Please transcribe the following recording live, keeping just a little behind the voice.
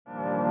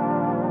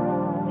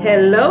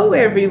Hello,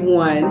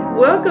 everyone.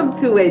 Welcome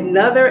to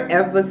another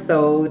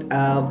episode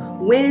of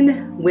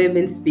When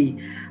Women Speak.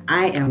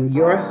 I am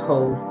your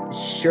host,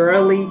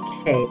 Shirley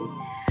K.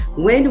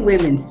 When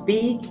Women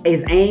Speak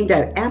is aimed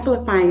at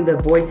amplifying the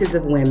voices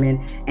of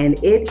women, and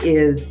it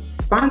is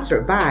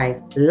sponsored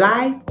by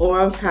Life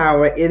on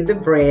Power in the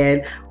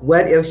brand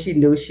What If She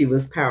Knew She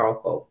Was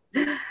Powerful?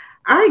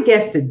 Our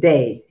guest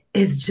today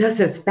is just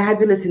as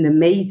fabulous and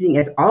amazing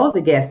as all the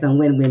guests on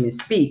When Women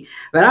Speak.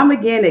 But I'm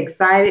again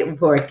excited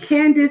for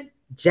Candice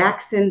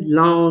Jackson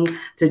Long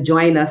to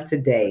join us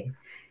today.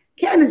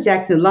 Candice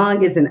Jackson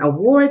Long is an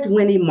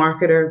award-winning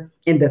marketer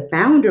and the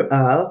founder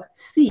of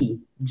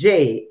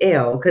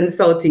CJL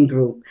Consulting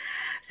Group.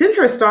 Since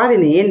her start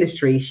in the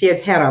industry, she has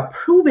had a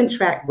proven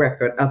track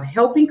record of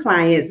helping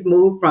clients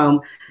move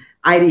from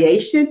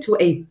ideation to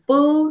a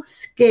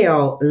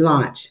full-scale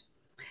launch.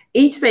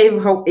 Each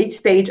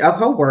stage of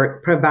her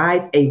work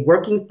provides a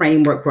working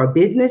framework for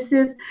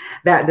businesses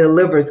that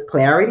delivers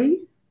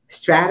clarity,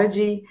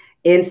 strategy,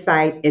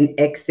 insight, and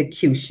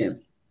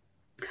execution.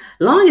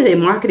 Long is a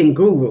marketing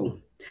guru.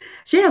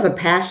 She has a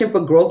passion for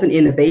growth and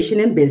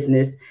innovation in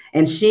business,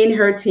 and she and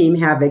her team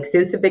have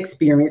extensive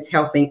experience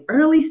helping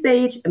early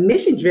stage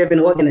mission driven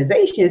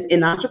organizations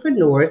and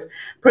entrepreneurs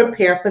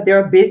prepare for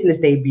their business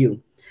debut.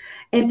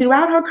 And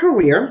throughout her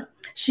career,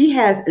 she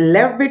has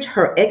leveraged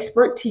her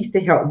expertise to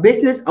help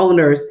business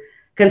owners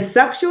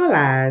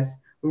conceptualize,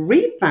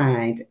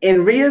 refine, and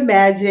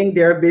reimagine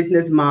their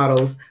business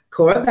models,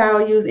 core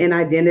values and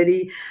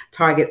identity,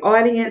 target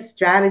audience,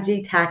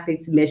 strategy,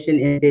 tactics, mission,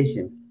 and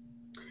vision.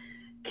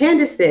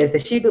 Candice says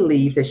that she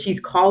believes that she's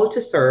called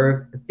to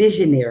serve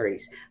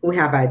visionaries who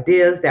have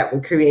ideas that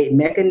will create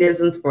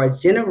mechanisms for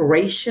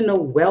generational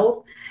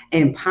wealth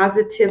and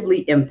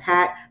positively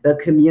impact the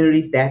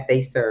communities that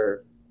they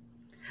serve.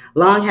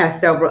 Long has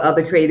several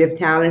other creative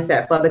talents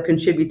that further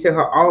contribute to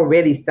her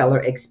already stellar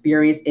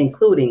experience,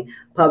 including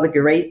public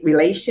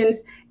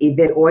relations,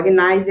 event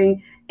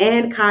organizing,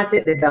 and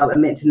content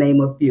development, to name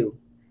a few.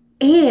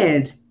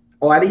 And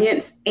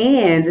audience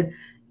and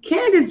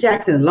Candice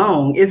Jackson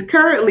Long is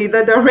currently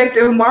the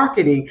director of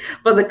marketing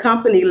for the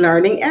company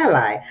Learning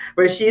Ally,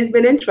 where she has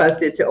been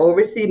entrusted to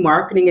oversee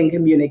marketing and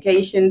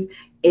communications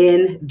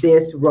in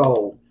this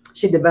role.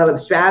 She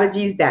develops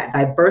strategies that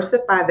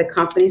diversify the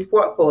company's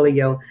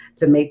portfolio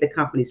to make the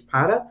company's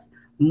products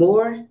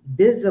more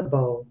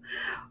visible.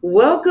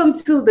 Welcome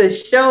to the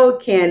show,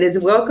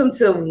 Candice. Welcome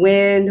to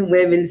When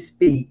Women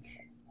Speak.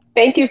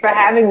 Thank you for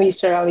having me,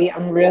 Shirley.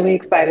 I'm really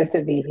excited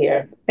to be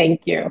here.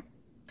 Thank you.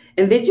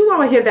 And did you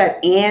all hear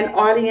that? And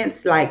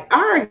audience, like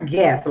our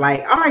guests,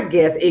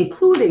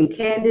 including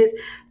Candice,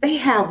 they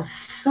have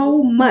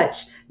so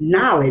much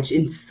knowledge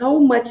and so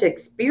much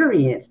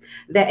experience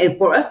that, and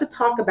for us to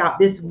talk about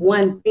this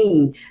one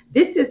thing,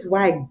 this is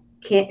why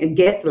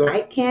guests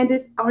like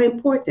Candice are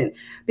important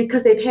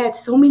because they've had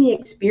so many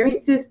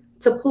experiences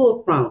to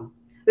pull from.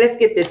 Let's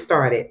get this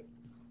started.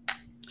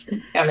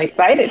 I'm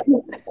excited.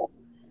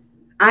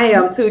 I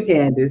am too,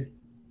 Candice.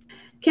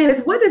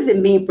 Candice, what does it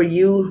mean for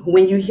you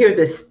when you hear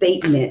the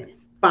statement,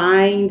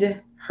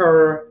 find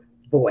her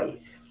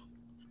voice?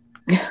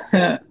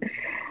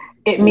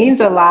 It means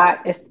a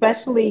lot,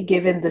 especially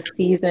given the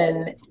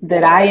season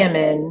that I am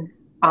in.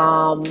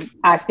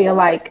 I feel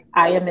like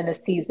I am in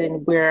a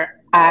season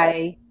where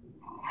I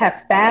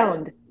have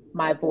found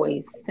my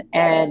voice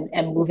and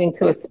am moving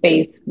to a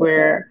space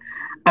where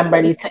I'm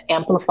ready to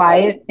amplify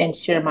it and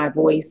share my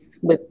voice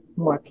with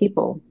more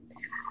people.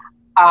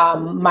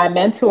 My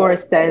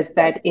mentor says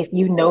that if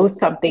you know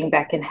something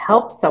that can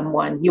help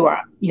someone, you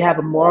have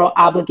a moral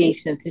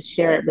obligation to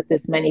share it with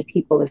as many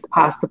people as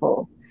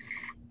possible.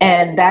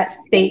 And that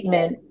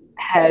statement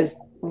has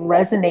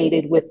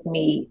resonated with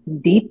me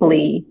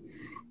deeply,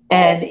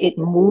 and it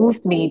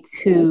moved me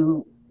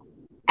to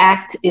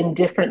act in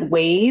different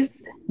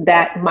ways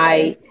that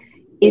my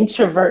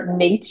introvert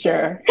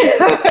nature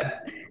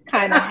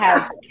kind of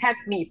has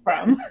kept me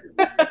from.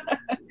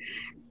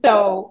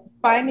 So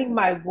finding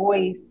my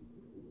voice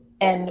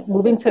and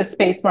moving to a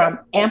space where I'm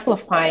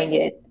amplifying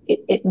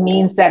it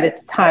means that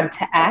it's time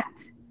to act.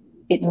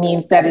 It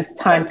means that it's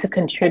time to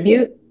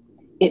contribute.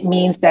 It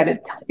means that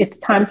it's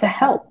time to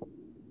help.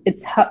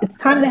 It's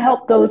time to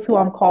help those who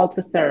I'm called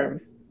to serve.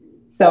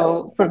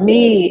 So for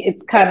me,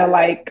 it's kind of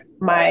like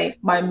my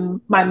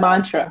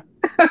mantra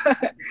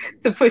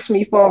to push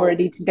me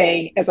forward each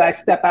day as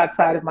I step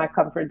outside of my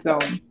comfort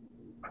zone.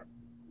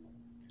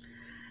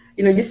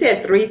 You know, you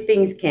said three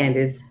things,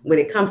 Candice, when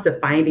it comes to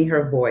finding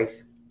her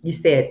voice. You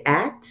said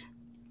act,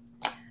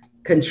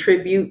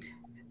 contribute,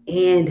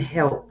 and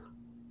help.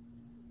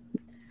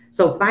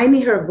 So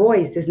finding her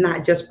voice is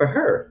not just for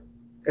her,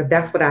 if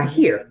that's what I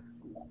hear.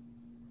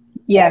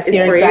 Yes, It's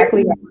you're for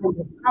exactly everyone right.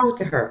 who's called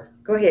to her.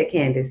 Go ahead,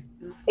 Candice.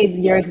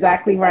 You're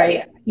exactly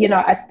right.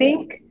 I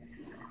think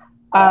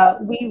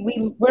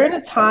we're in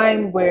a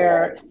time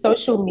where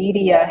social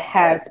media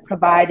has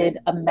provided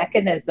a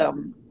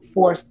mechanism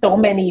for so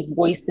many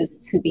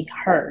voices to be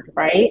heard,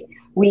 right?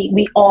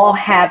 We all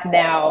have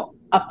now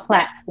a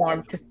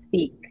platform to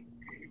speak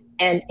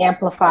and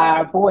amplify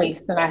our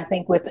voice. And I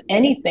think with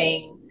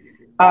anything,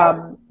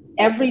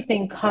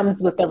 everything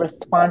comes with a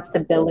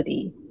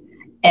responsibility.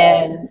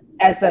 And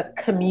as a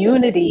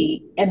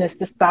community and a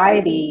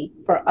society,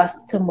 for us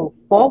to move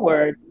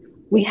forward,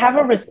 we have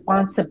a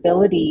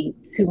responsibility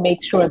to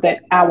make sure that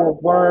our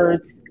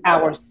words,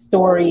 our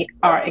story,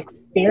 our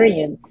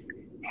experience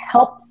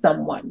help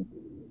someone.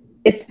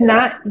 It's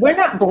not, we're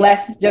not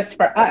blessed just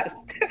for us.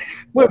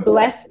 We're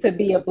blessed to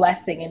be a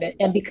blessing.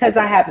 And because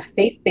I have a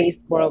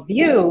faith-based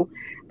worldview,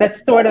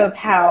 that's sort of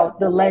how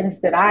the lens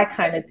that I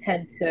kind of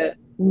tend to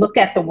look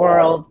at the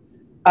world,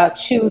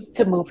 choose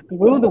to move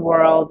through the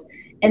world,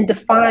 and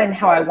define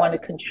how I want to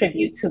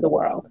contribute to the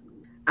world.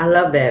 I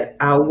love that.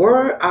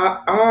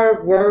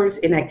 Our words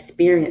and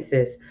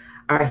experiences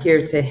are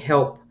here to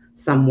help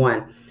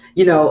someone.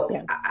 Yeah.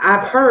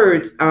 I've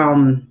heard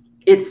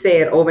it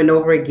said over and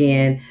over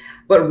again,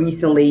 but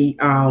recently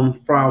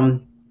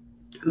from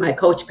my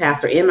coach,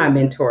 pastor, and my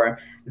mentor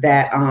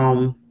that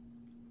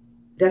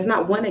there's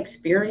not one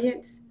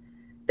experience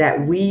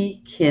that we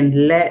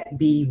can let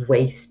be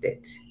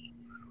wasted.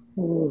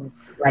 Ooh,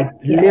 Like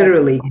yes.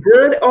 literally,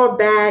 good or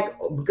bad,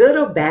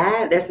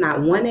 there's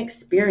not one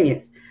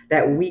experience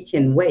that we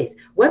can waste.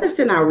 Whether it's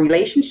in our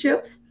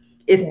relationships,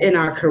 it's Yes. in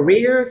our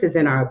careers, it's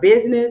in our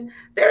business.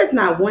 There is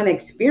not one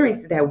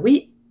experience that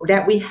we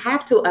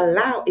have to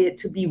allow it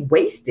to be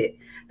wasted.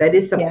 That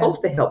is Yes.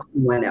 supposed to help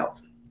someone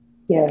else.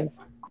 Yes.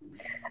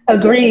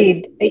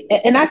 Agreed.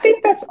 And I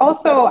think that's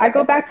also, I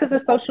go back to the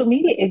social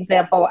media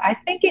example. I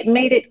think it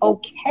made it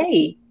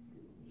okay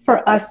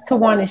for us to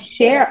want to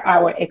share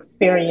our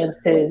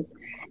experiences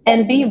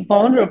and be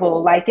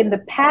vulnerable. Like in the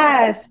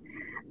past,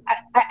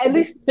 at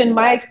least it's been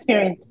my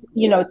experience,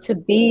 to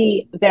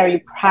be very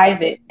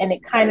private, and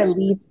it kind of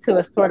leads to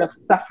a sort of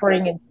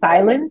suffering in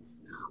silence,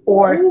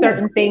 or Ooh,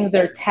 certain things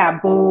are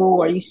taboo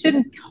or you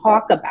shouldn't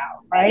talk about,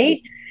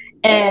 right?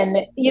 And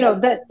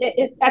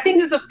I think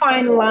there's a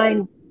fine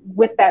line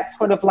with that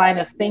sort of line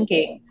of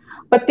thinking,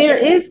 but there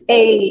is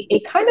a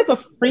kind of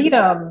a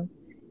freedom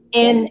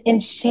in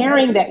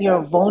sharing that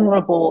you're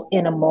vulnerable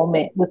in a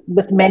moment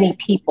with many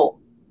people.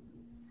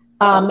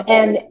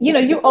 And you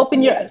may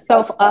open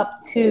yourself up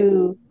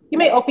to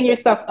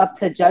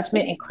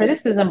judgment and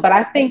criticism, but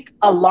I think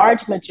a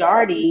large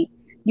majority,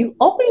 you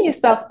open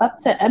yourself up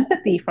to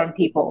empathy from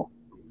people.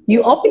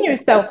 You open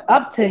yourself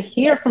up to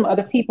hear from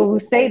other people who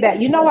say that,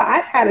 what,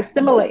 I've had a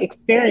similar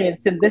experience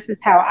and this is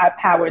how I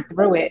powered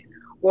through it.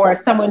 Or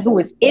someone who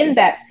is in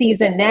that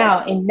season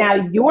now, and now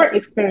your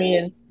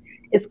experience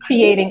is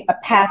creating a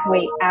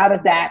pathway out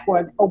of that,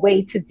 or a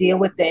way to deal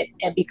with it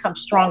and become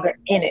stronger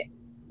in it.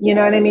 You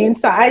know what I mean?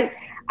 So I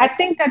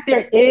think that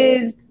there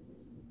is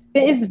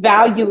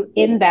value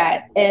in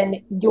that. And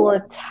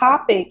your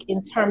topic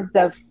in terms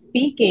of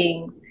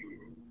speaking,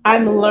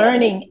 I'm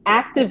learning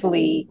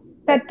actively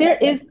that there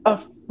is a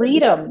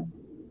freedom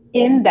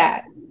in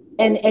that.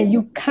 And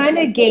you kind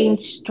of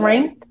gain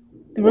strength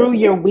through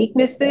your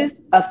weaknesses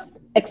of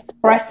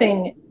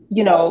expressing,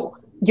 your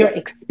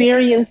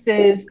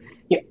experiences,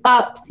 your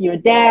ups, your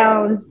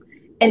downs,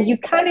 and you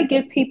kind of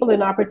give people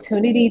an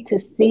opportunity to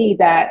see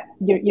that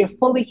you're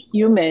fully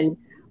human,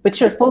 but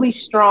you're fully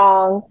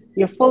strong,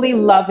 you're fully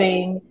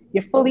loving,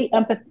 you're fully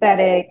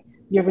empathetic,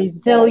 you're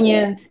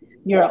resilient,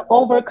 you're an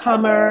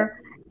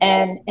overcomer,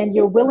 and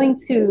you're willing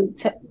to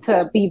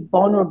be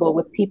vulnerable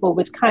with people,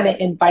 which kind of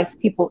invites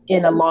people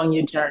in along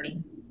your journey.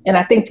 And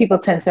I think people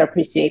tend to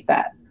appreciate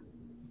that.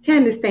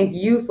 Candice, thank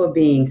you for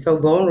being so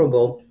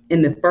vulnerable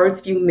in the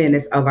first few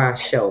minutes of our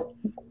show.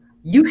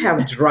 You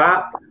have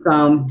dropped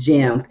some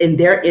gems and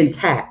they're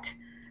intact.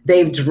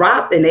 They've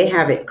dropped and they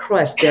haven't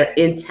crushed, they're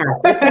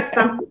intact. This is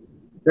something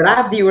that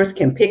our viewers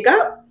can pick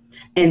up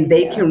and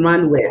they Yeah. can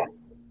run with.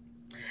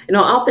 I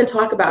often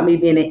talk about me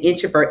being an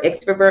introvert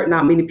extrovert.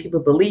 Not many people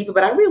believe it,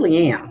 but I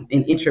really am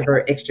an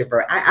introvert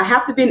extrovert. I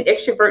have to be an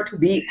extrovert to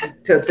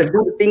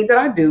do the things that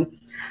I do,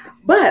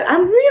 but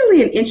I'm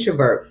really an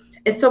introvert.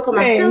 And so for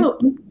my Same. fellow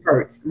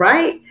introverts,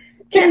 right?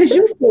 Candace,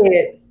 you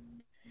said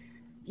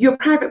you're a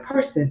private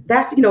person.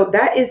 That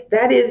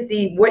is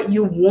the what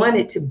you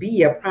wanted to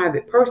be, a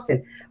private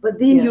person. But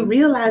then Yeah. you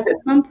realize at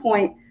some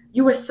point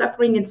you were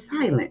suffering in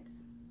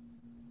silence.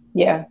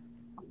 Yeah.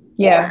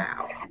 Yeah.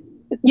 Wow.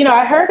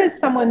 I heard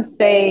someone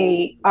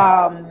say,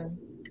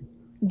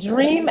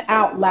 dream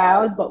out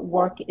loud, but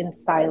work in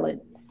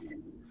silence.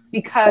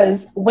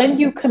 Because when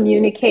you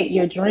communicate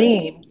your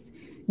dreams,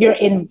 you're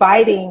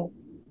inviting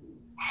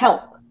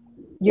help.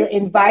 You're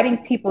inviting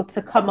people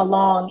to come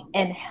along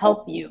and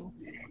help you.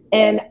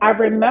 And I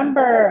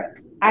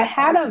remember I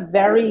had a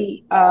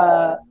very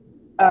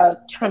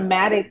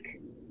traumatic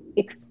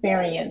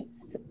experience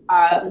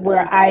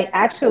where I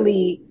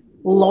actually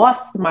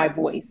lost my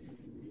voice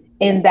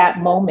in that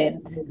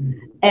moment.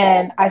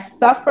 And I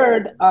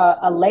suffered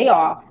a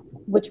layoff,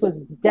 which was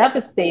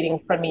devastating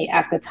for me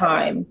at the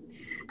time.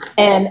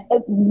 And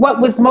what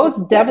was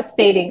most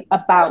devastating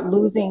about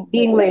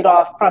being laid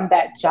off from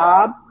that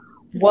job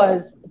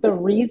was the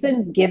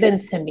reason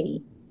given to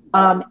me.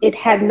 It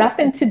had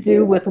nothing to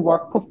do with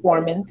work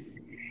performance.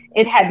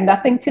 It had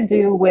nothing to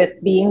do with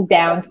being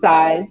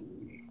downsized.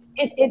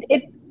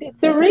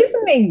 The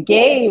reason they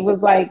gave was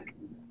like,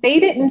 they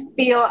didn't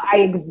feel I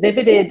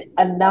exhibited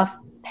enough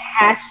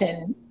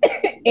passion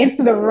in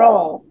the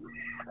role.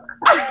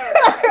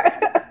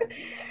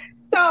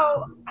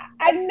 So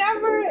I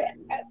never,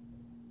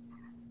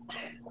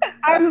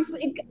 I was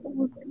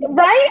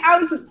right. I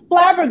was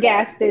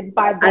flabbergasted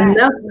by that.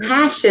 Enough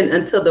passion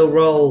until the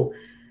role.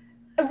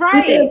 Did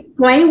they Right.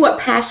 explain what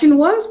passion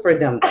was for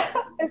them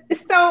though?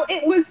 So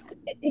it was,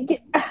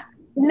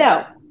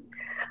 no,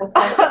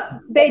 Okay.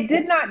 they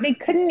did not, they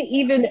couldn't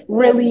even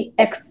really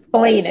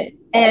explain it.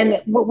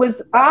 And what was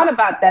odd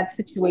about that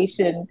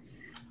situation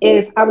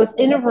is I was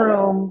in a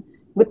room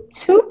with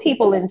two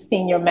people in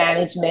senior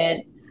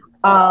management,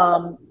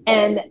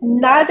 and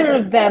neither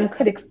of them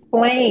could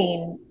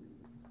explain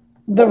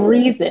the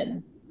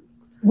reason,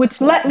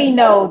 which let me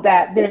know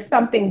that there's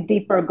something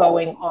deeper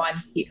going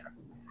on here.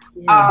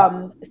 Yes.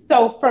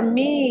 So for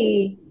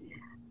me,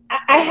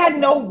 I had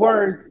no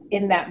words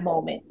in that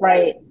moment,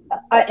 right?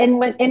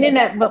 And in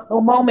that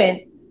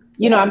moment,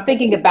 I'm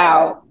thinking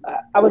about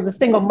I was a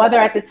single mother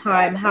at the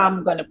time, how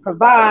I'm going to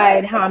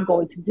provide, how I'm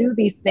going to do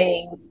these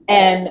things,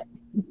 and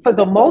for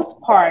the most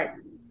part,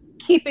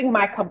 keeping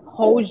my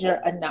composure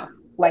enough.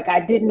 Like I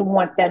didn't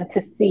want them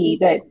to see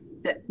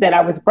that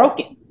I was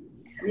broken.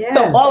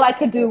 So all Yes. I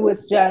could do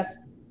was just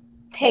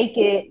take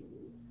it,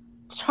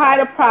 try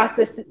to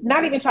process it,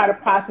 not even try to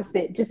process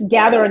it, just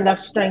gather enough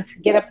strength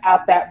to get up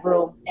out that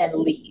room and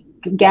leave,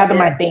 gather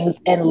my Yes. things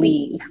and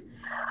leave.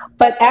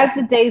 But as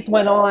the days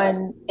went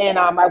on and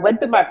I went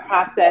through my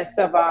process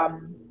of,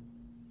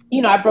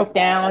 I broke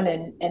down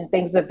and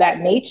things of that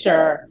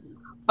nature.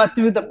 But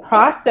through the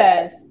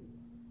process,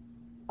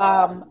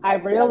 I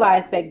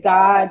realized that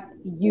God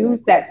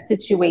used that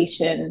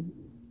situation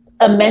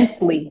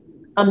immensely,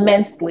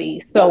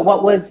 immensely. So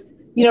what was,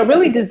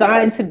 really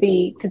designed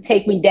to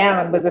take me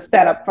down was a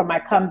setup for my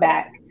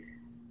comeback.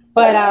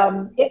 But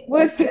it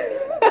was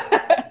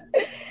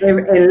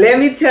And let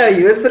me tell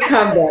you, it's the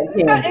comeback,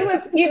 it Candice.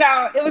 was,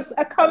 it was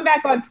a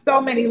comeback on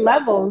so many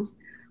levels,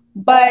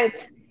 but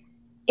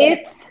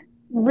it's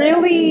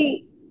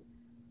really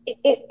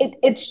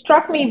it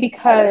struck me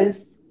because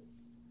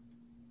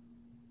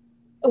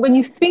when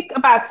you speak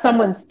about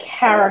someone's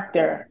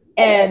character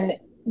and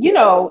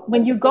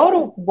when you go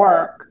to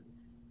work,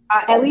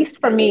 at least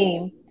for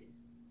me,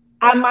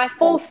 I'm my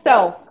full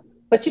self,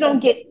 but you don't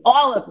get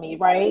all of me,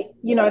 right?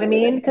 You know what I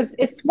mean? Because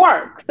it's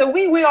work. So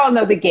we all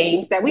know the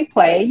games that we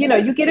play.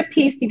 You get a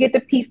piece, you get the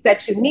piece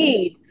that you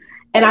need.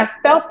 And I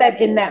felt that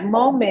in that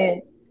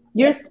moment,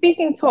 you're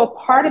speaking to a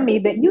part of me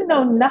that you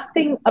know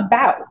nothing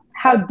about.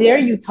 How dare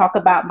you talk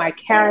about my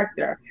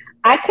character?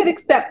 I could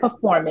accept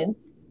performance,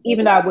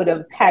 even though I would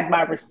have had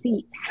my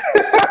receipts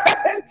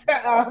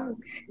to,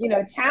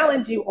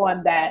 challenge you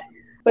on that.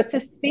 But to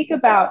speak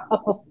about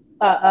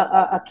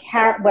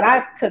what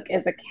I took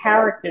as a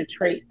character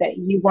trait that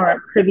you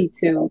weren't privy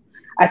to,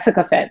 I took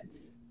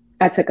offense.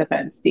 I took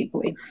offense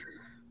deeply.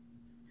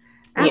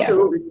 Yeah.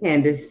 Absolutely,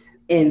 Candice.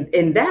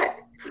 And that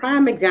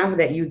prime example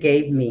that you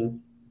gave me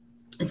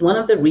is one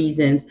of the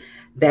reasons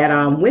that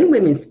When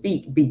Women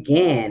Speak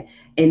began.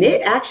 And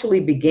it actually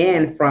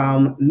began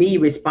from me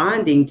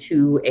responding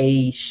to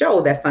a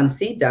show that's on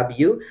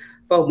CW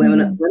for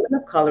Mm-hmm. Women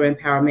of Color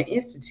Empowerment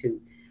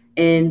Institute.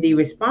 And the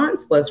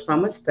response was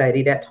from a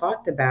study that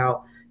talked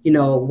about,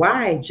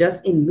 why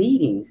just in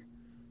meetings,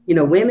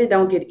 women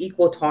don't get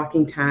equal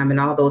talking time and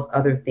all those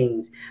other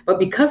things. But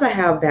because I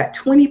have that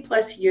 20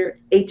 plus year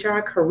HR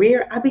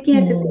career, I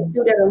began to think Mm.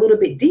 through that a little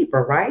bit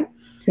deeper, right?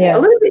 A Yeah.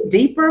 little bit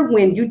deeper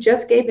when you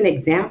just gave an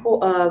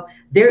example of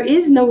there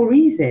is no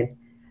reason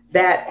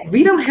that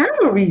we don't have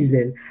a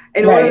reason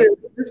in order Right. to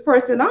get this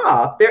person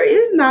off. There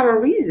is not a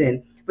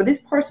reason for this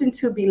person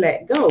to be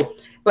let go.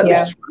 But the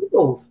Yeah.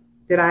 struggles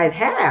that I'd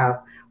have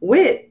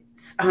with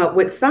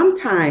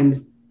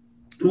sometimes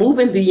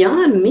moving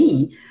beyond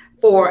me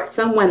for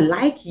someone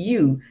like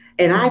you,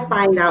 and I Mm.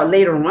 find out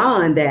later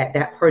on that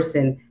that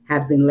person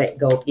has been let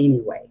go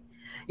anyway.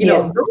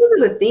 Yeah. Those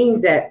are the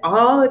things that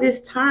all of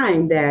this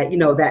time that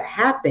that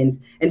happens,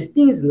 and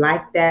things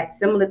like that,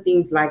 similar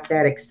things like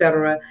that,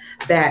 etc.,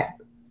 that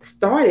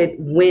started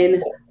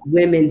when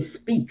women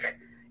speak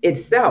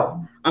itself.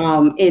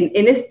 And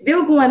it's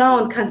still going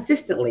on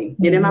consistently.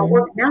 And in my Mm-hmm.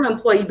 work now,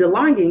 employee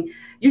belonging,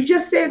 you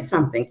just said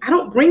something. I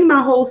don't bring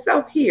my whole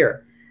self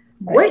here.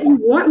 Right. What you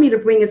want me to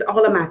bring is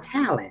all of my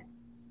talent.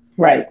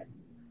 Right.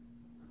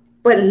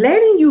 But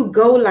letting you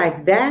go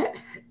like that,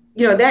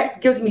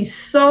 that gives me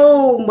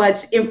so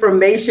much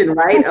information,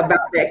 right, about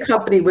that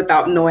company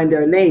without knowing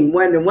their name.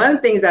 One of the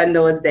things I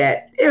know is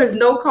that there is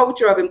no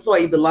culture of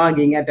employee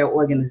belonging at their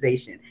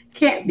organization.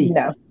 Can't be.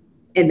 No.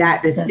 And that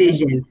Mm-mm.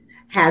 decision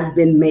has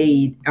been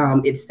made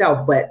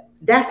itself. But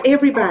that's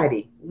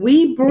everybody.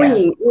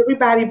 Yeah.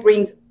 Everybody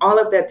brings all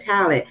of their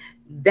talent.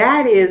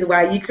 That is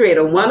why you create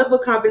a wonderful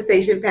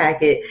compensation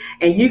packet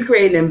and you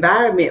create an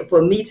environment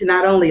for me to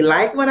not only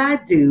like what I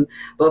do,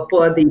 but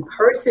for the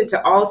person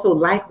to also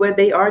like where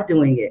they are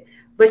doing it.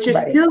 But you're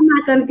Right. still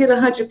not going to get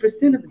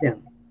 100% of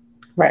them.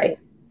 Right.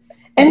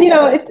 And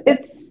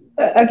it's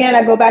again,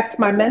 I go back to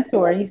my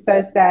mentor. He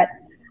says that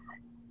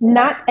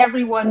not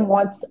everyone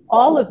wants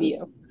all of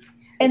you.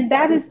 And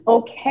that is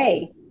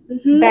okay.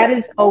 Mm-hmm. That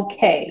is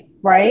okay,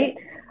 right?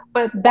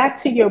 But back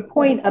to your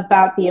point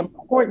about the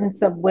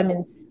importance of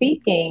women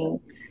speaking,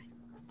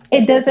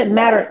 it doesn't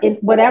matter in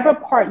whatever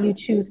part you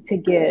choose to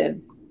give,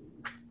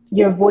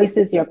 your voice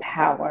is your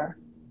power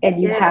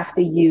and you Yeah. have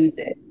to use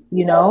it,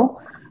 you know?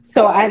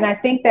 So, and I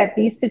think that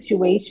these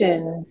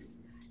situations,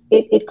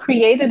 it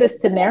created a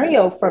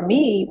scenario for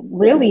me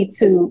really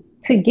to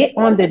get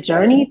on the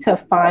journey to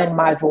find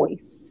my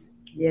voice,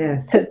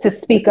 Yes. to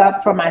speak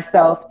up for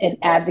myself and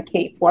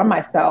advocate for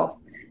myself.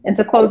 And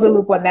to close the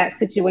loop on that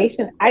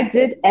situation, I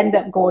did end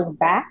up going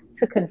back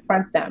to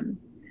confront them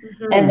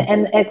Mm-hmm.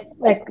 and it's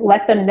like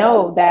let them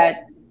know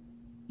that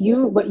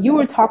what you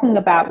were talking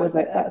about was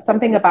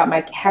something about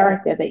my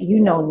character that you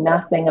know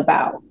nothing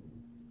about.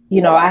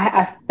 You know,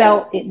 I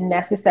felt it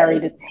necessary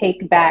to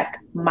take back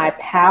my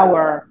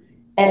power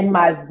and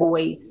my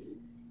voice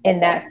in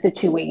that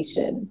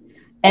situation.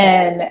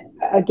 And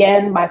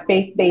again, my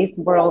faith-based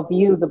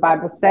worldview, the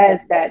Bible says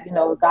that, you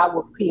know, God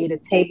will create a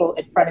table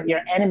in front of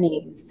your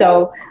enemies.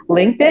 So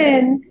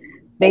LinkedIn,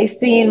 they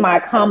seen my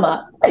come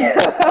up.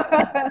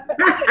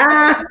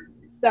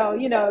 So,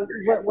 you know,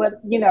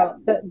 you know,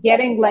 the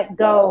getting let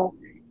go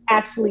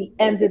actually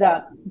ended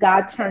up,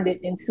 God turned it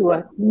into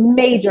a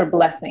major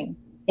blessing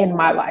in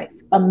my life,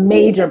 a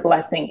major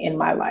blessing in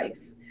my life.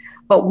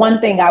 But one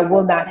thing I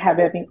will not have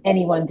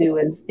anyone do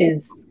is,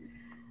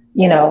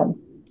 you know,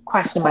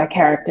 question my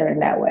character in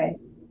that way.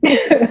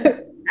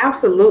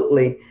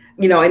 Absolutely.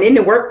 You know, and in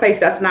the workplace,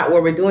 that's not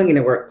what we're doing in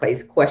the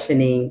workplace,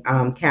 questioning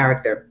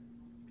character.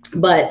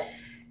 But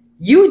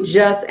you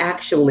just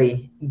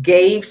actually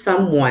gave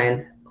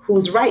someone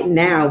who's right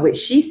now with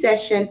she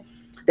session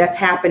that's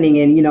happening.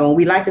 And, you know,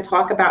 we like to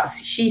talk about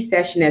she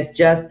session as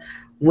just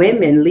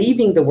women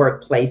leaving the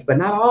workplace, but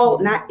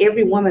not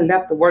every woman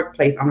left the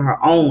workplace on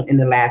her own in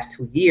the last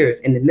 2 years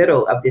in the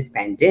middle of this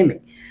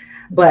pandemic.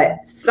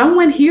 But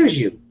someone hears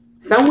you.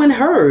 Someone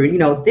heard, you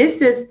know,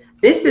 this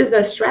is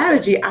a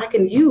strategy I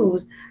can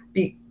use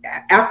be,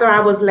 after I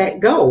was let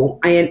go,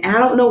 and I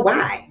don't know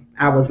why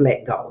I was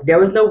let go. There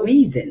was no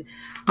reason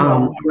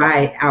Yeah.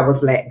 why I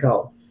was let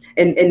go.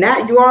 And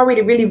that you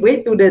already really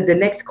went through the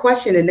next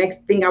question. The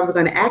next thing I was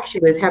going to ask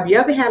you is, have you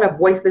ever had a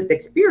voiceless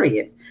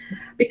experience?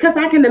 Because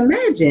I can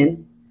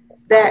imagine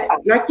that,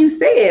 like you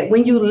said,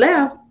 when you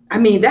left, I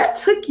mean, that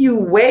took you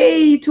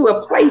way to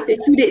a place that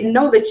you didn't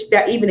know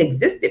that even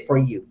existed for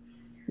you.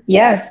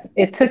 Yes,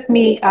 it took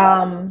me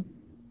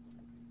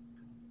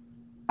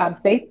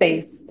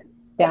faith-based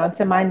down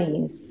to my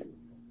knees.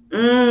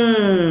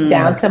 Mm.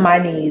 Down to my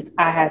knees,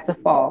 I had to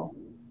fall.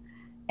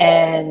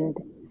 And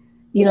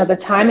you know, the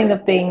timing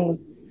of things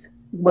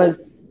it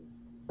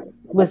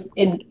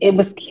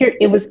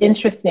was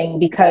interesting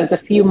because a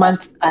few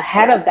months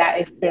ahead of that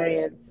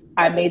experience,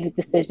 I made the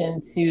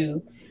decision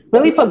to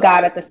really put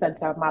God at the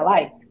center of my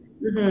life.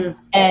 Hmm.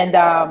 And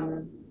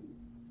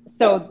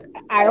so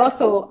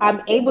I'm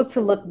able to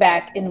look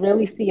back and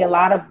really see a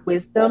lot of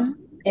wisdom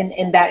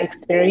in that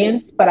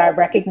experience, but I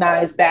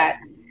recognize that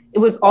it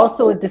was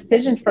also a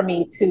decision for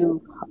me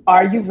to,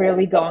 are you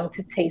really going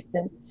to taste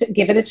and to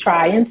give it a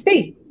try and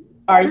see?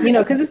 Are you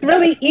know, because it's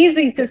really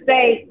easy to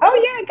say, oh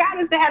yeah,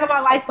 God is the head of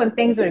my life when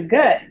things are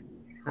good.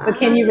 But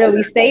can you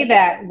really say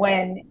that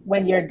when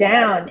you're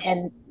down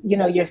and you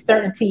know your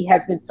certainty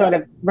has been sort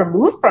of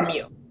removed from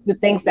you? The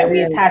things that we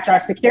Yeah. attach our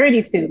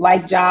security to,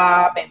 like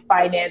job and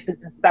finances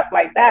and stuff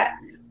like that,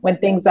 when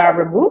things are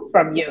removed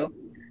from you.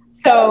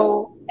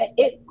 So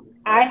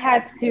I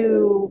had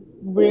to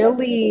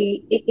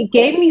really, it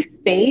gave me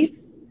space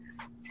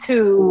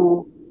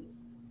to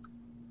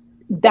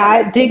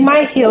dig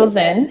my heels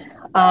in.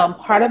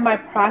 Part of my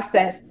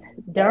process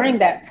during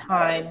that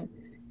time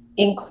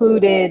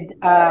included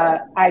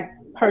I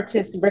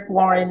purchased Rick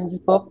Warren's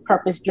book,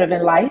 Purpose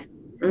Driven Life,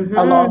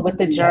 along with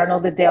the Hmm. journal,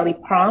 The Daily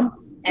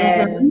Prompts.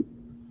 And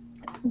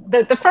Hmm.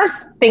 the first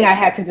thing I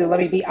had to do, let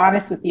me be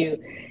honest with you,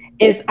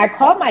 is I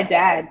called my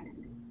dad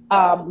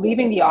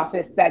leaving the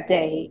office that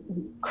day,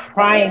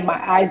 crying my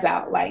eyes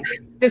out, like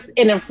just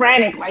in a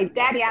frantic, like,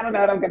 Daddy, I don't know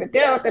what I'm going to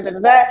do. Da, da, da,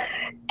 da.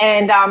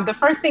 And the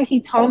first thing he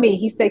told me,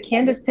 he said,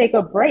 Candice, take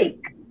a break.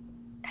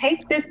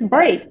 Take this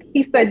break.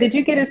 He said, did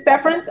you get a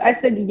severance? I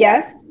said,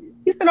 yes.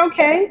 He said,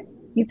 okay,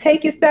 you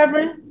take your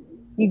severance,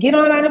 you get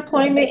on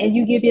unemployment, and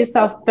you give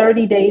yourself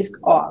 30 days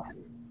off.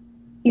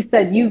 He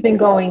said, you've been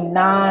going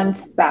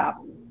nonstop.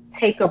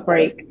 Take a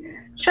break.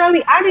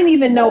 Shirley, I didn't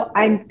even know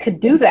I could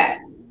do that.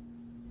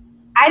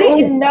 I Oh.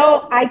 didn't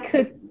know I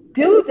could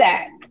do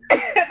that.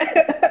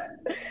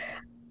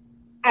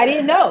 I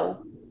didn't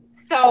know.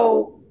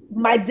 So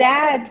my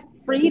dad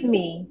freed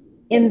me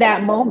in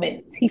that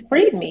moment. He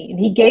freed me and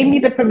he gave me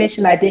the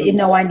permission I didn't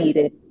know I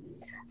needed.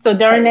 So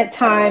during that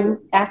time,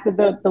 after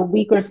the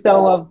week or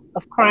so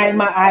of crying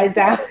my eyes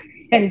out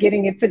and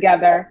getting it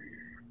together,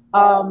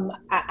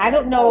 I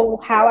don't know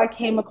how I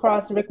came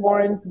across Rick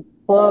Warren's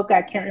book.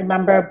 I can't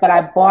remember, but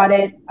I bought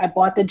it. I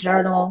bought the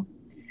journal.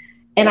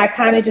 And I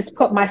kind of just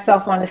put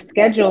myself on a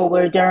schedule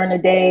where during the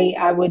day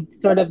I would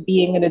sort of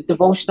be in a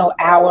devotional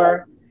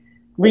hour,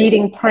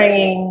 reading,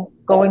 praying,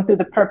 going through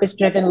the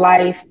purpose-driven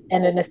life, and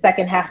then the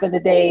second half of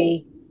the day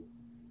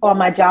on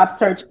my job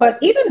search. But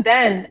even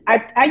then,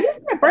 I use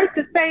my break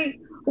to say,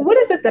 well, what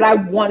is it that I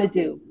want to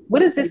do?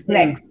 What is this Mhm.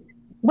 next?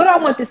 What do I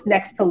want this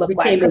next to look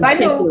like? Became Because I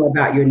knew, intentional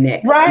about your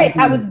next. right,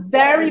 I was Mhm.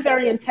 very,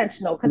 very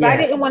intentional because I Yes,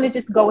 didn't want to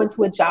just go into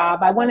a job.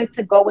 I wanted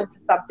to go into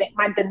something,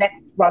 the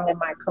next rung in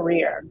my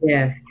career.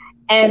 yes.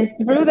 And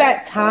through that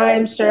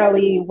time,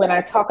 Shirley, when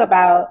I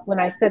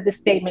said the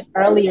statement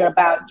earlier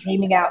about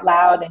dreaming out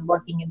loud and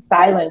working in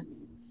silence,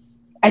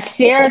 I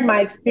shared my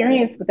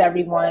experience with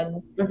everyone,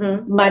 Hmm.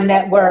 my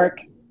network.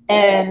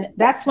 And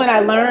that's when I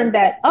learned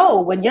that, oh,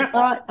 when you're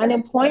on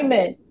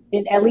unemployment,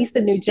 at least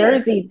in New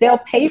Jersey,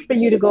 they'll pay for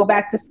you to go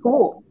back to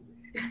school.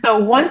 So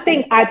one thing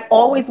I've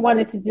always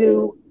wanted to do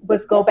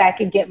was go back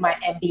and get my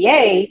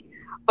MBA.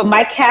 But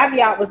my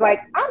caveat was like,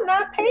 I'm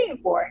not paying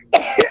for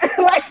it.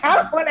 Like, I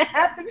don't want to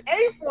have to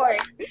pay for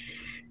it.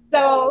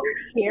 So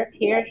here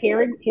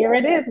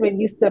it is when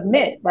you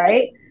submit,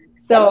 right?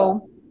 So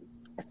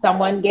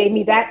someone gave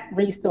me that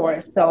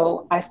resource.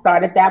 So I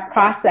started that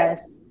process.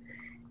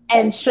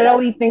 And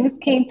Shirley, things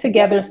came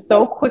together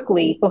so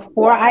quickly.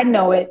 Before I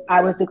know it,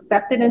 I was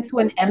accepted into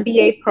an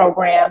MBA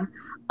program.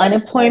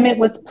 Unemployment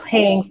was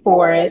paying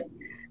for it.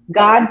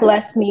 God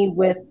blessed me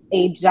with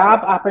a job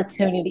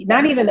opportunity,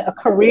 not even a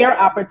career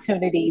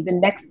opportunity, the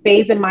next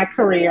phase in my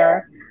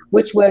career,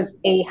 which was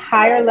a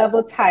higher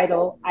level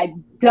title. I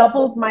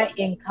doubled my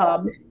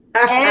income,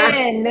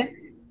 and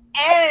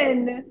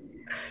and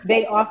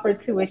they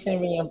offered tuition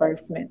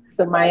reimbursement.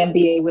 So my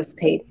MBA was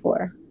paid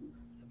for.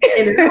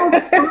 And it all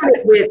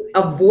started with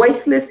a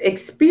voiceless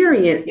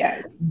experience,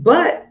 Yes.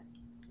 but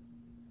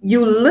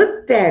you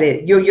looked at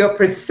it, your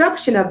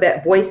perception of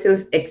that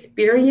voiceless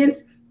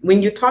experience.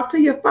 When you talked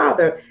to your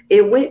father,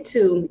 it went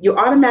to, you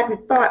automatically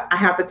thought, I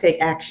have to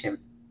take action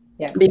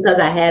Yes. because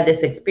I had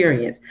this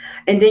experience.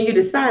 And then you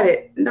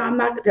decided, no, I'm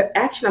not, the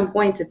action I'm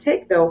going to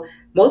take, though,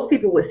 most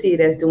people would see it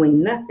as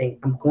doing nothing.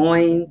 I'm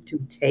going to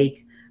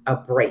take a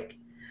break.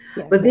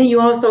 Yes. But then you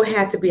also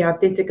had to be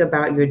authentic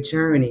about your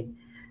journey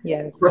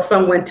Yes. for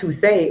someone to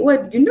say,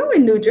 well, in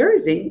New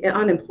Jersey, in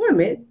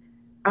unemployment,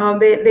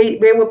 they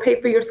will pay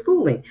for your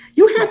schooling.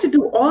 You had Right. to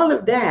do all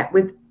of that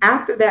with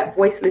after that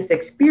voiceless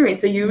experience.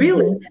 So you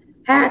really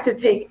Mm-hmm. had to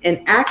take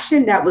an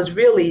action that was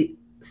really,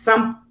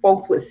 some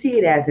folks would see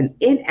it as an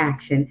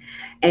inaction.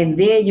 And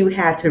then you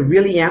had to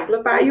really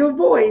amplify your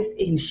voice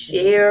and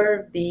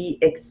share the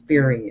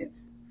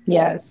experience.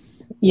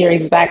 Yes. You're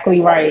exactly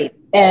right.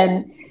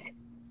 And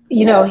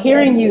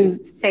hearing you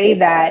say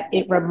that,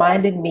 it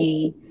reminded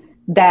me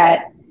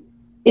that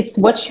it's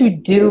what you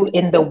do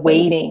in the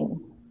waiting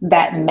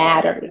that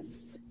matters,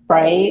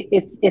 right?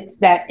 It's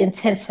that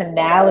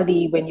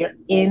intentionality when you're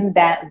in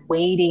that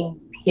waiting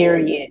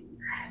period.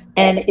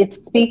 And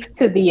it speaks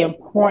to the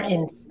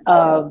importance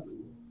of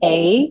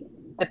A,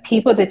 the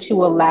people that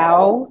you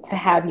allow to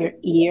have your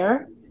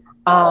ear.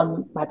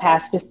 My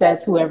pastor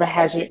says, whoever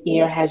has your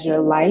ear has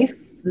your life.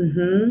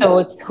 Mm-hmm. So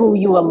it's who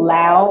you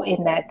allow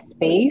in that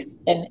space,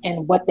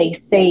 and what they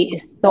say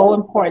is so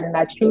important. And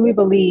I truly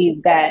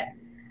believe that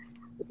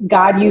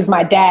God used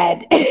my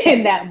dad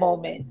in that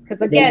moment. Because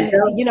There you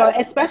again, go.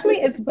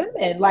 especially as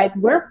women, like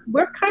we're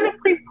kind of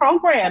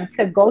pre-programmed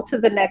to go to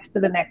the next, to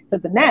the next, to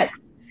the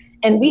next.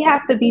 And we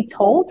have to be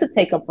told to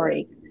take a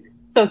break.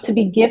 So to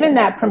be given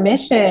that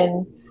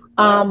permission,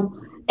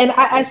 and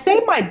I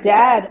say my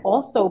dad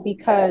also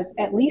because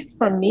at least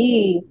for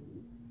me,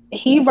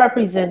 he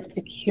represents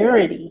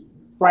security,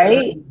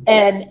 right?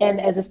 And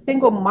as a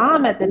single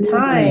mom at the Mm-hmm.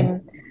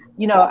 time,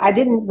 I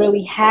didn't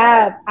really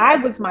have, I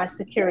was my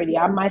security.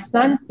 I'm my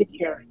son's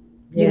security,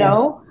 you Yes.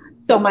 know?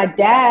 So my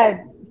dad,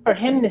 for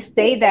him to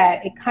say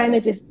that, it kind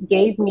of just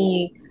gave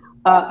me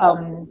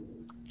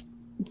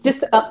just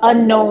an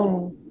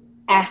unknown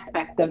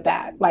aspect of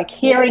that. Like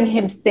hearing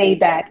him say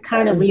that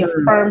kind of Mm-hmm.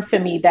 reaffirmed for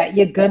me that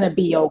you're gonna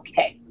be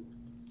okay.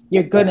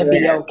 You're gonna be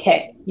Yes.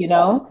 okay.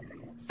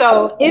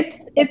 So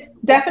it's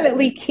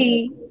definitely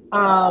key.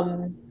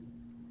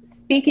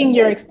 Speaking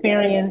your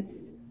experience,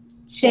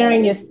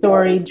 sharing your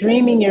story,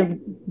 dreaming your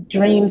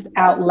dreams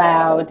out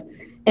loud,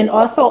 and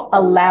also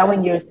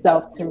allowing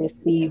yourself to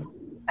the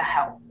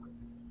help.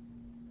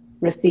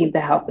 Receive the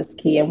help is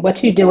key. And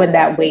what you do in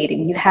that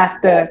waiting, you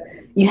have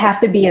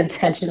to be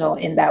intentional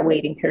in that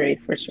waiting period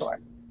for sure.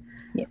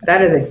 Yeah.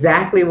 That is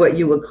exactly what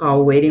you would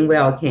call waiting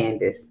well,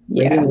 Candice.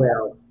 Waiting Yeah.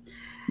 well.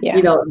 You Yeah.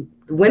 know,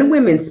 when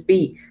women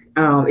speak,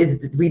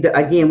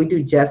 again we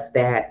do just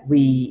that.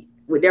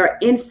 There are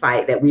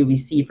insight that we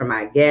receive from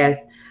our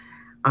guests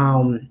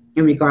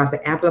in regards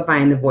to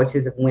amplifying the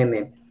voices of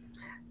women.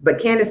 But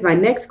Candice, my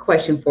next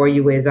question for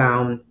you is,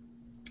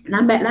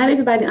 not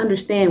everybody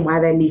understand why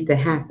that needs to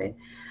happen.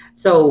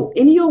 So,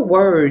 in your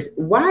words,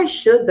 why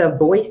should the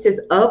voices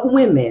of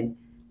women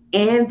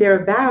and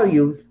their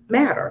values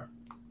matter?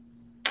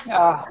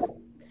 Uh,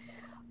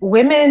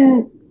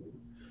 Women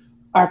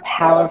are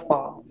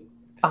powerful.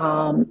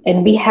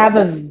 And we have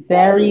a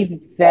very,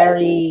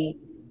 very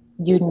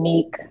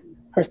unique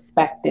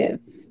perspective.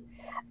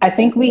 I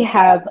think we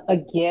have a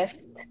gift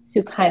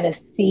to kind of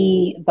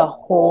see the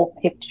whole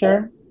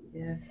picture.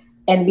 Yes.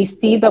 and we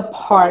see the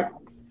parts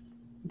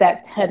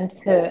that tend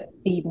to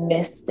be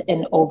missed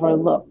and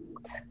overlooked.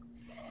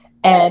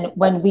 And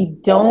when we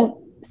don't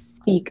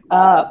speak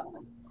up,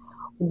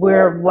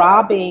 we're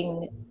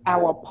robbing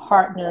our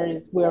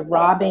partners, we're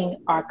robbing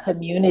our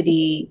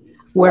community,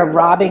 we're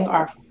robbing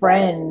our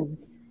friends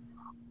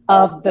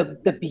of the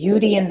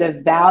beauty and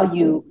the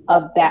value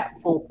of that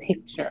full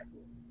picture.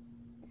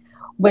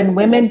 When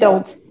women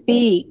don't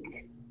speak,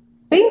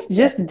 things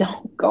just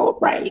don't go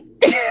right.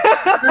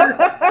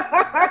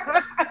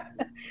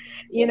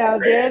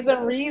 There's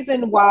a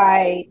reason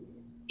why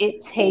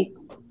it takes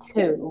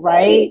two,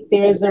 right?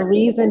 There's a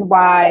reason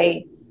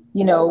why,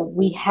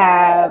 we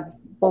have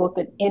both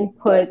an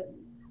input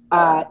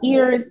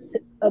ears,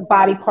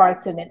 body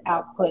parts, and an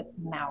output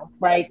mouth,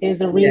 right?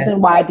 There's a Yes.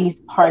 reason why these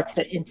parts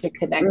are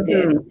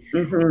interconnected.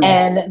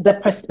 And the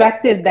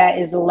perspective that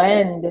is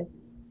lent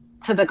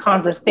to the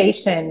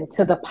conversation,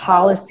 to the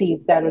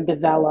policies that are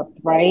developed,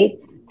 right?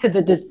 To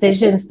the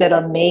decisions that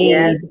are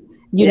made,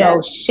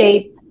 Yes. Yes.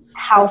 shape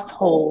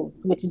households,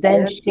 which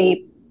then Yes.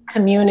 shape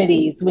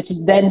communities, which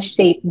then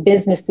shape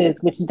businesses,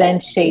 which then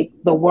shape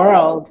the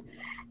world.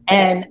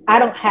 And I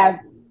don't have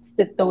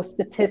those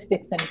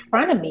statistics in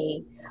front of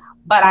me,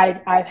 but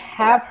I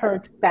have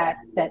heard stats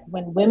that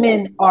when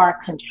women are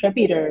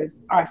contributors,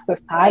 our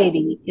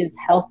society is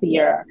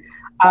healthier,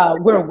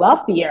 we're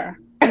wealthier,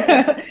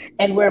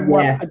 and we're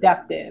more Yes.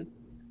 productive.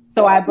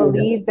 So I Yes.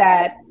 believe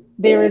that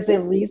there is a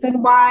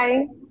reason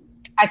why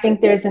I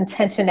think there's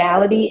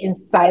intentionality in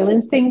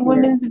silencing Yes.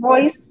 women's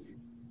voice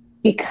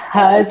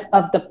because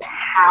of the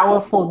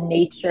powerful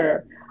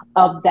nature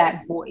of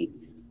that voice.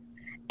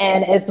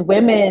 And as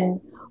women,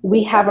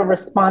 we have a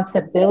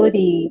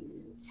responsibility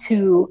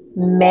to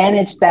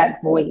manage that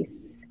voice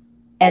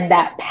and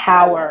that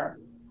power,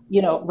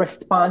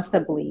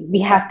 responsibly. We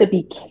have to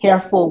be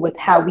careful with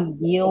how we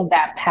wield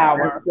that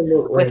power,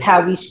 with Absolutely.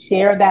 how we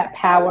share that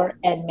power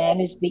and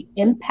manage the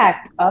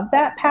impact of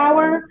that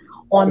power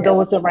on Yes.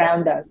 those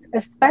around us,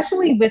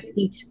 especially with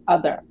each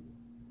other.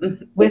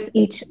 Mhm. With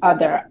each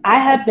other. I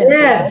have been Yes.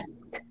 blessed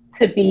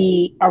to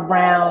be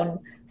around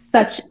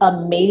such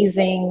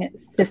amazing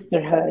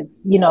sisterhoods.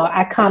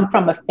 I come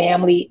from a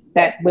family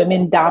that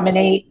women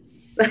dominate.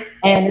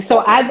 And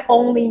so I've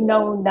only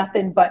known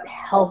nothing but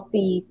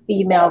healthy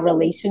female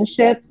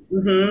relationships.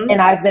 Mm-hmm.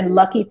 And I've been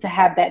lucky to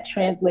have that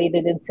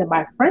translated into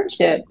my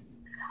friendships.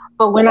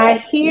 But when I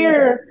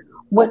hear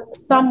what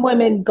some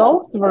women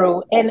go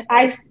through and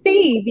I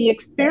see the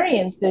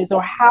experiences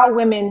or how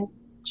women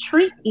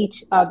treat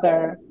each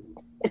other,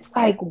 it's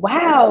like,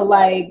 wow,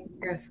 like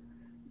Yes.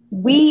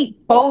 we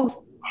both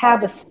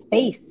have a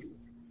space.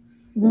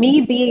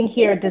 Me being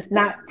here does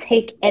not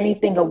take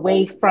anything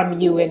away from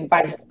you and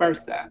vice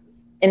versa.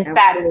 In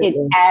fact, it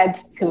Absolutely. adds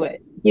to it.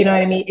 You know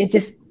what I mean? It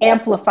just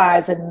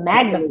amplifies and Absolutely.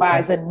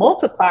 magnifies and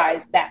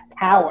multiplies that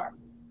power.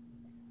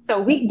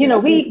 So we're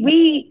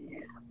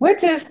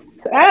just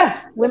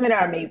women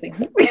are amazing.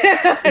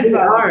 That's We all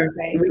I are. can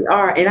say. We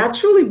are. And I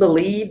truly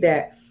believe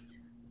that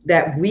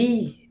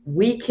we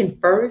can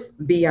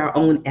first be our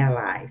own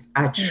allies.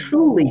 I Mhm.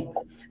 truly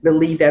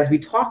believe that as we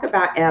talk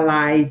about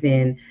allies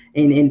and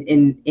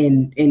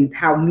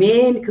how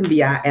men can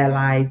be our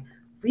allies,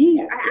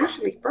 we Yes,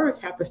 actually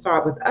first have to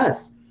start with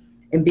us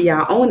and be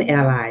our own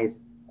allies.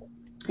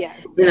 yes,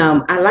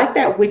 And I like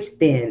that which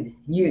then.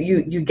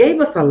 You gave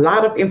us a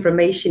lot of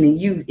information and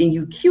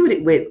you cued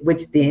it with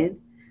which then,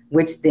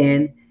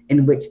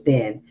 and which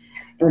then.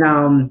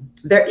 And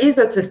there is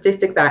a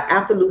statistic that I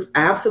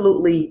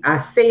absolutely I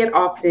say it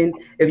often.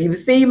 If you've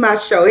seen my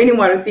show,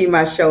 anyone who's seen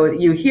my show,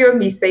 you hear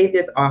me say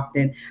this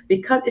often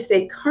because it's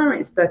a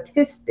current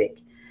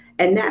statistic.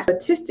 And that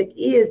statistic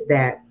is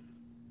that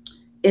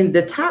in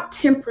the top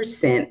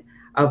 10%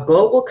 of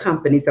global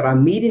companies that are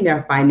meeting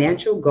their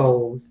financial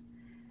goals,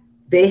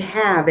 they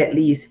have at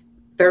least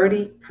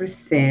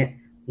 30%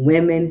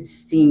 women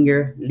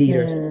senior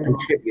leaders mm,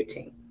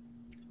 contributing.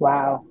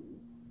 wow,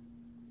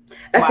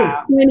 That's a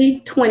wow,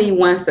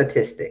 2021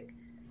 statistic.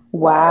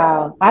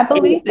 wow. I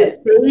And believe it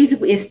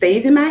it.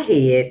 stays in my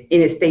head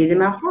and it stays in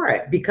my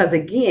heart because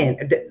again,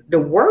 the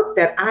work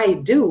that I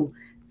do,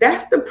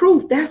 that's the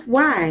proof. That's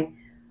why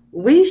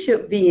we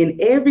should be in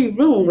every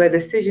room where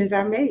decisions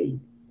are made.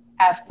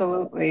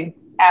 Absolutely.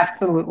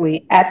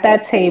 Absolutely. At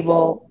that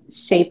table,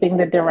 shaping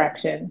the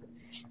direction.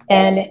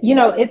 And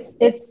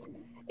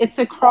it's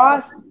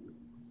across,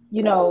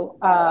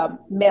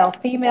 male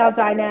female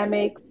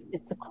dynamics,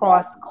 it's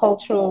across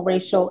cultural,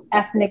 racial,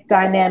 ethnic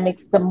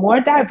dynamics. The more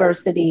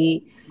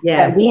diversity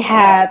that we Yes.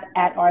 have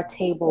at our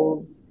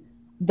tables,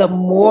 the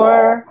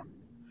more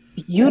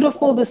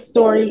beautiful the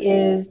story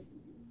is,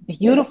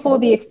 beautiful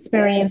the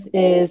experience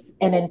is,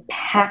 and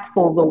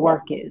impactful the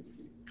work is.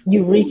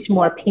 You reach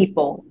more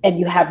people and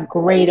you have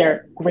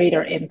greater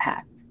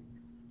impact.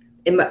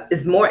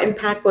 Is more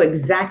impactful,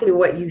 exactly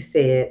what you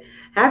said.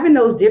 Having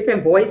those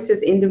different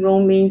voices in the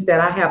room means that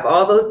I have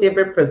all those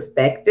different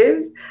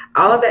perspectives,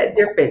 all that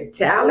different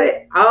talent,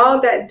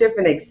 all that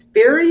different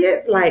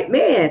experience. Like,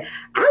 man,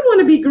 I want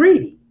to be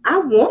greedy. I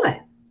want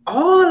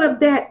all of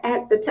that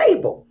at the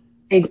table.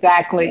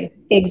 Exactly.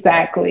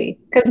 Exactly.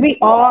 Because we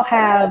all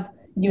have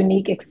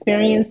unique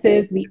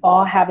experiences. We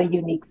all have a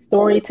unique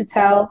story to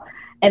tell.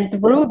 And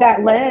through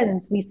that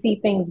lens, we see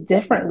things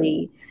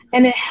differently.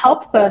 And it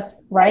helps us,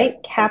 right,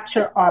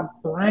 capture our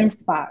blind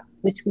spots,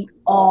 which we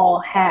all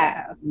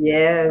have.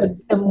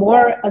 Yes. The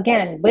more,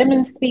 again,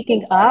 women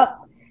speaking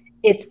up,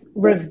 it's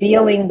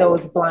revealing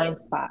those blind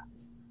spots.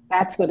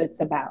 That's what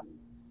it's about.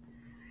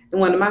 And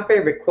one of my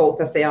favorite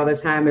quotes I say all the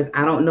time is,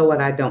 I don't know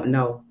what I don't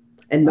know.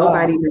 And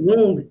nobody Oh, in the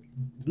room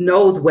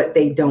knows what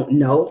they don't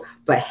know.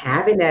 But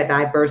having that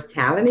diverse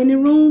talent in the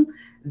room,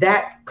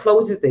 that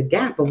closes the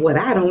gap of what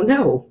I don't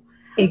know.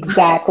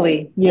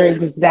 exactly. You're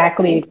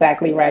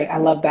exactly right. I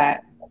love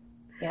that.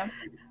 Yeah.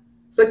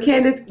 So,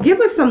 Candice, give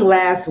us some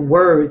last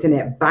words and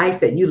advice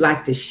that you'd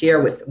like to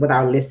share with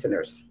our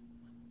listeners.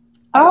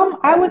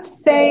 I would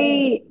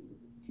say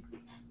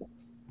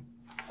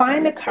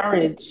find the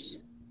courage,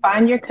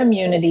 find your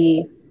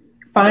community,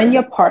 find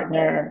your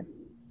partner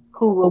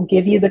who will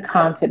give you the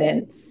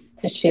confidence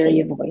to share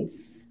your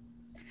voice.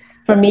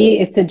 For me,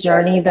 it's a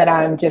journey that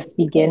I'm just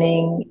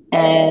beginning,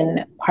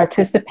 and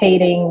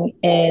participating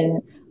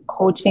in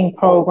coaching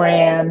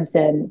programs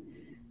and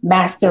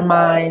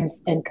masterminds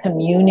and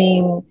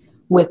communing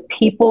with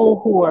people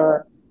who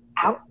are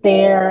out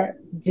there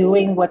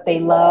doing what they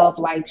love,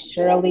 like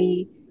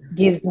Shirley,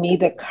 gives me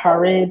the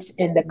courage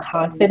and the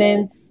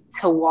confidence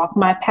to walk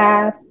my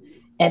path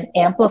and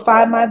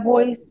amplify my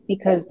voice,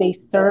 because they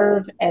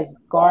serve as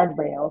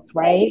guardrails,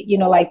 right? You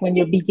know, like when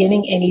you're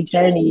beginning any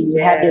journey,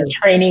 you have your Yes,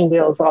 training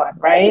wheels on,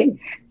 right?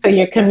 So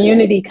your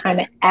community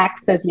kind of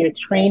acts as your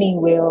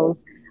training wheels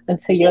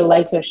until your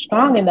legs are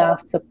strong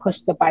enough to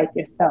push the bike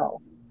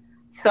yourself.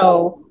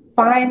 So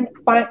find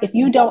if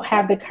you don't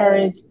have the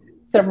courage,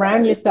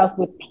 surround yourself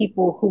with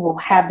people who will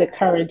have the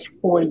courage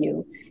for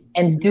you,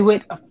 and do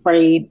it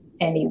afraid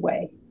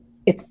anyway.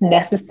 It's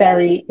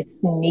necessary, it's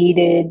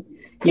needed.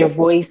 Your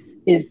voice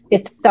is,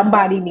 if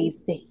somebody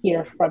needs to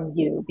hear from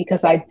you,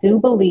 because I do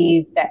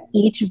believe that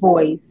each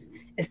voice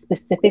is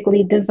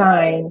specifically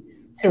designed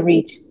to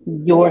reach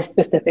your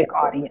specific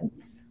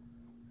audience.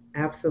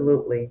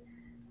 absolutely.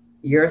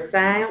 Your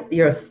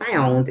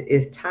sound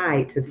is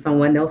tied to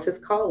someone else's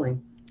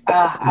calling.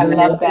 Ah, I None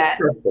love else is that.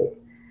 perfect.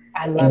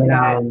 I love And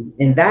that.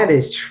 and that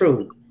is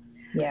true.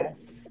 Yes.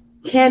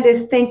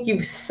 Candice, thank you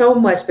so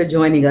much for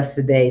joining us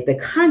today. The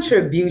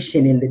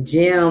contribution and the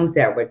gems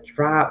that were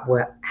dropped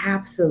were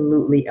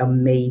absolutely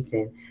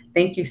amazing.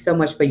 Thank you so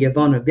much for your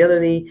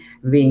vulnerability,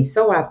 being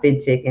so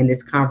authentic in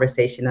this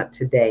conversation up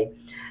today.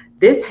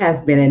 This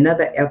has been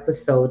another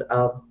episode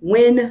of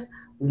When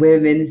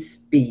Women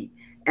Speak,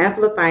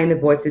 amplifying the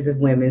voices of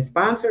women,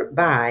 sponsored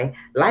by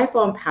Life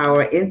on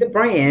Power in the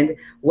brand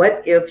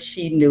What If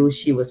She Knew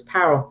She Was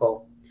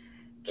Powerful?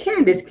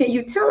 Candice, can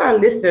you tell our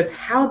listeners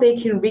how they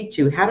can reach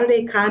you? How do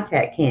they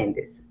contact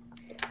Candice?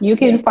 You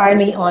can find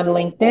me on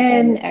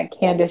LinkedIn at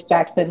Candice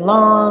Jackson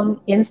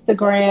Long,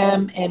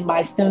 Instagram, and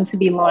my soon to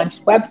be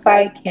launched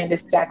website,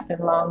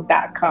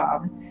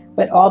 CandiceJacksonLong.com.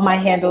 But all my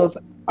handles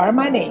are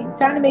my name,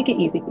 trying to make it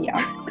easy for y'all.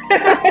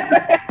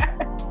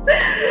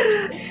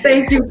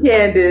 Thank you,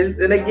 Candice.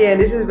 And again,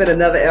 this has been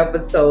another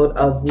episode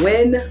of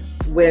When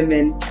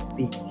Women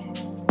Speak.